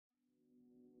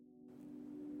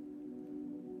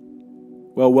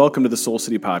Well, welcome to the Soul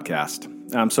City Podcast.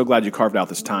 I'm so glad you carved out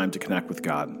this time to connect with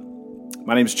God.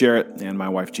 My name is Jarrett, and my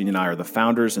wife Jeannie and I are the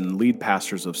founders and lead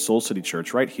pastors of Soul City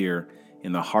Church right here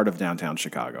in the heart of downtown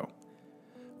Chicago.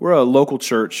 We're a local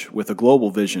church with a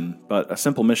global vision, but a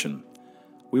simple mission.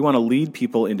 We want to lead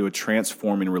people into a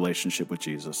transforming relationship with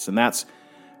Jesus, and that's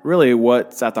really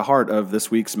what's at the heart of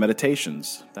this week's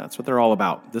meditations. That's what they're all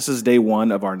about. This is day one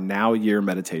of our Now Year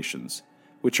meditations,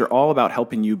 which are all about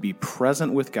helping you be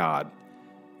present with God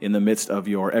in the midst of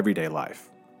your everyday life.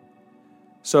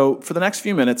 So for the next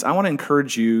few minutes, I want to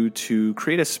encourage you to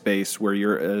create a space where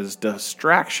you're as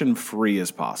distraction-free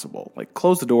as possible. Like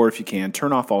close the door if you can,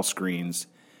 turn off all screens.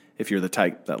 If you're the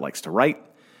type that likes to write,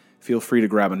 feel free to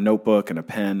grab a notebook and a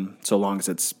pen, so long as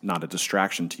it's not a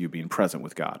distraction to you being present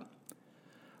with God.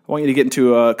 I want you to get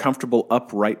into a comfortable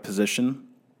upright position,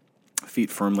 feet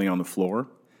firmly on the floor.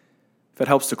 If it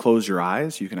helps to close your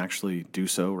eyes, you can actually do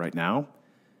so right now.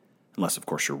 Unless, of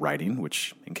course, you're writing,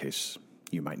 which, in case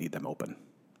you might need them open.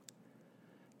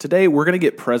 Today, we're going to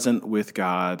get present with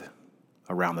God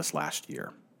around this last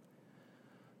year.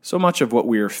 So much of what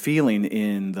we are feeling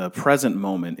in the present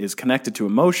moment is connected to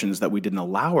emotions that we didn't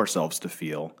allow ourselves to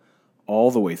feel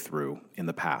all the way through in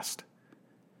the past.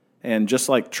 And just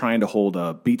like trying to hold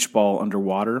a beach ball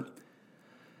underwater,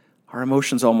 our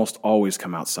emotions almost always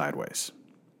come out sideways.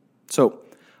 So,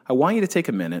 I want you to take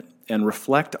a minute and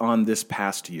reflect on this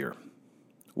past year.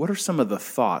 What are some of the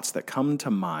thoughts that come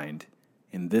to mind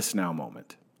in this now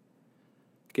moment?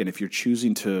 Again, if you're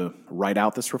choosing to write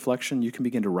out this reflection, you can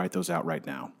begin to write those out right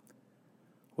now.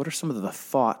 What are some of the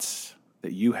thoughts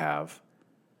that you have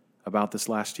about this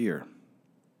last year?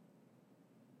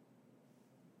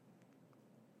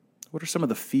 What are some of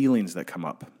the feelings that come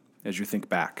up as you think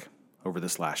back over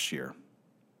this last year?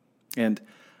 And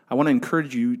I want to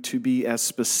encourage you to be as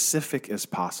specific as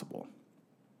possible.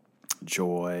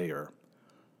 Joy or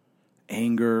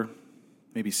anger,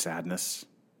 maybe sadness,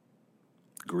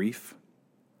 grief,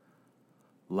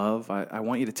 love. I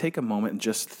want you to take a moment and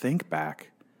just think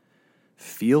back,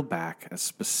 feel back as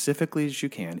specifically as you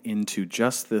can into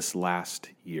just this last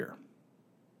year.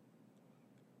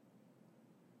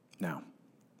 Now,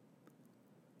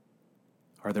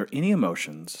 are there any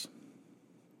emotions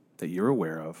that you're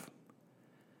aware of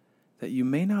that you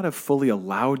may not have fully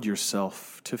allowed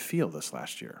yourself to feel this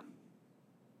last year?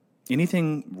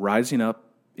 Anything rising up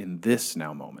in this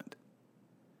now moment?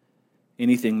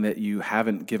 Anything that you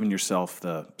haven't given yourself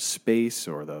the space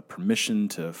or the permission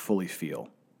to fully feel?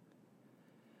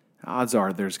 Odds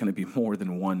are there's going to be more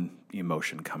than one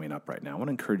emotion coming up right now. I want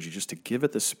to encourage you just to give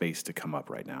it the space to come up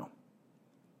right now.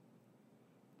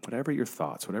 Whatever your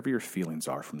thoughts, whatever your feelings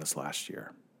are from this last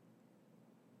year.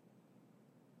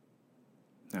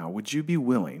 Now, would you be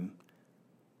willing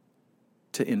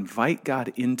to invite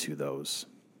God into those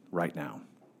right now?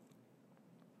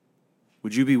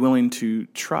 Would you be willing to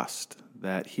trust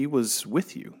that He was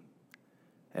with you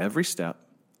every step,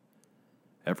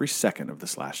 every second of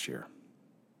this last year?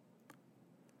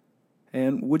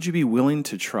 And would you be willing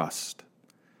to trust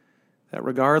that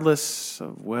regardless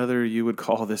of whether you would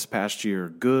call this past year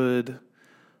good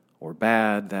or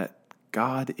bad, that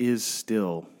God is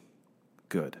still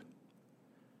good?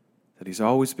 That He's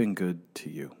always been good to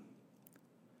you.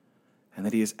 And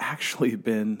that He has actually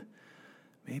been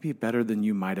maybe better than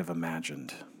you might have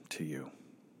imagined to you,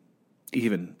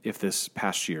 even if this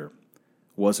past year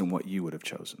wasn't what you would have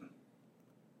chosen.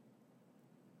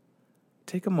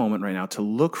 Take a moment right now to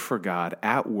look for God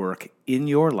at work in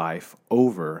your life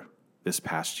over this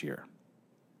past year.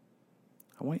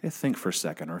 I want you to think for a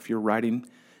second, or if you're writing,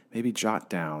 maybe jot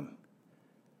down,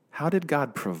 how did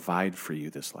God provide for you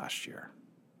this last year?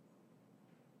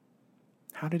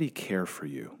 How did He care for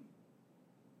you?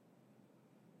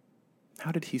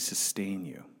 How did He sustain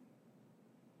you?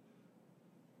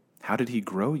 How did He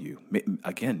grow you?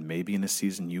 Again, maybe in a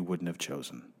season you wouldn't have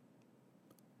chosen.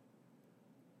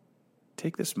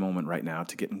 Take this moment right now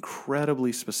to get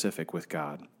incredibly specific with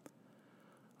God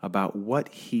about what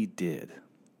He did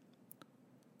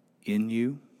in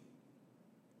you,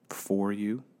 for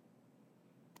you,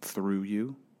 through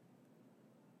you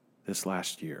this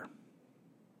last year.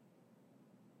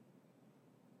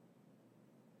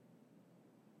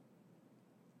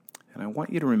 And I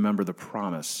want you to remember the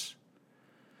promise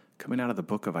coming out of the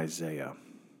book of Isaiah.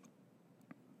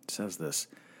 It says this: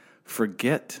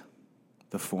 forget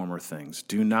the former things.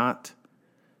 Do not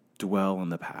dwell in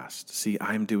the past. See,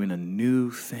 I'm doing a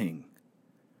new thing.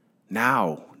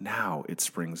 Now it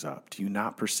springs up. Do you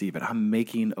not perceive it? I'm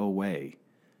making a way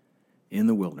in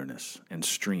the wilderness and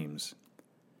streams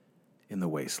in the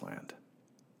wasteland.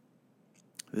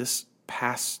 This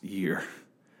past year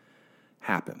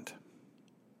happened.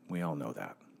 We all know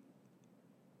that.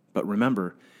 But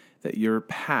remember that your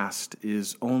past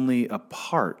is only a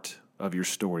part of your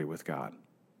story with God.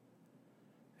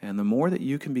 And the more that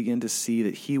you can begin to see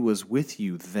that He was with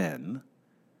you then,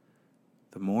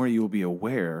 the more you will be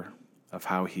aware of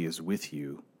how He is with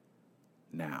you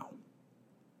now.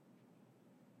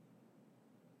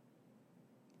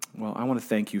 Well, I want to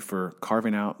thank you for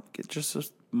carving out just a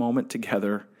moment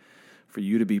together for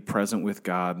you to be present with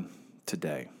God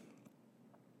today.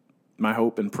 My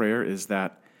hope and prayer is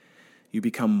that you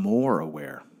become more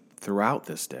aware throughout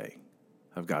this day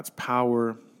of God's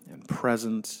power and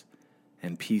presence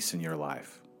and peace in your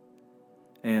life.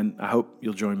 And I hope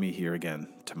you'll join me here again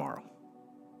tomorrow.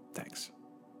 Thanks.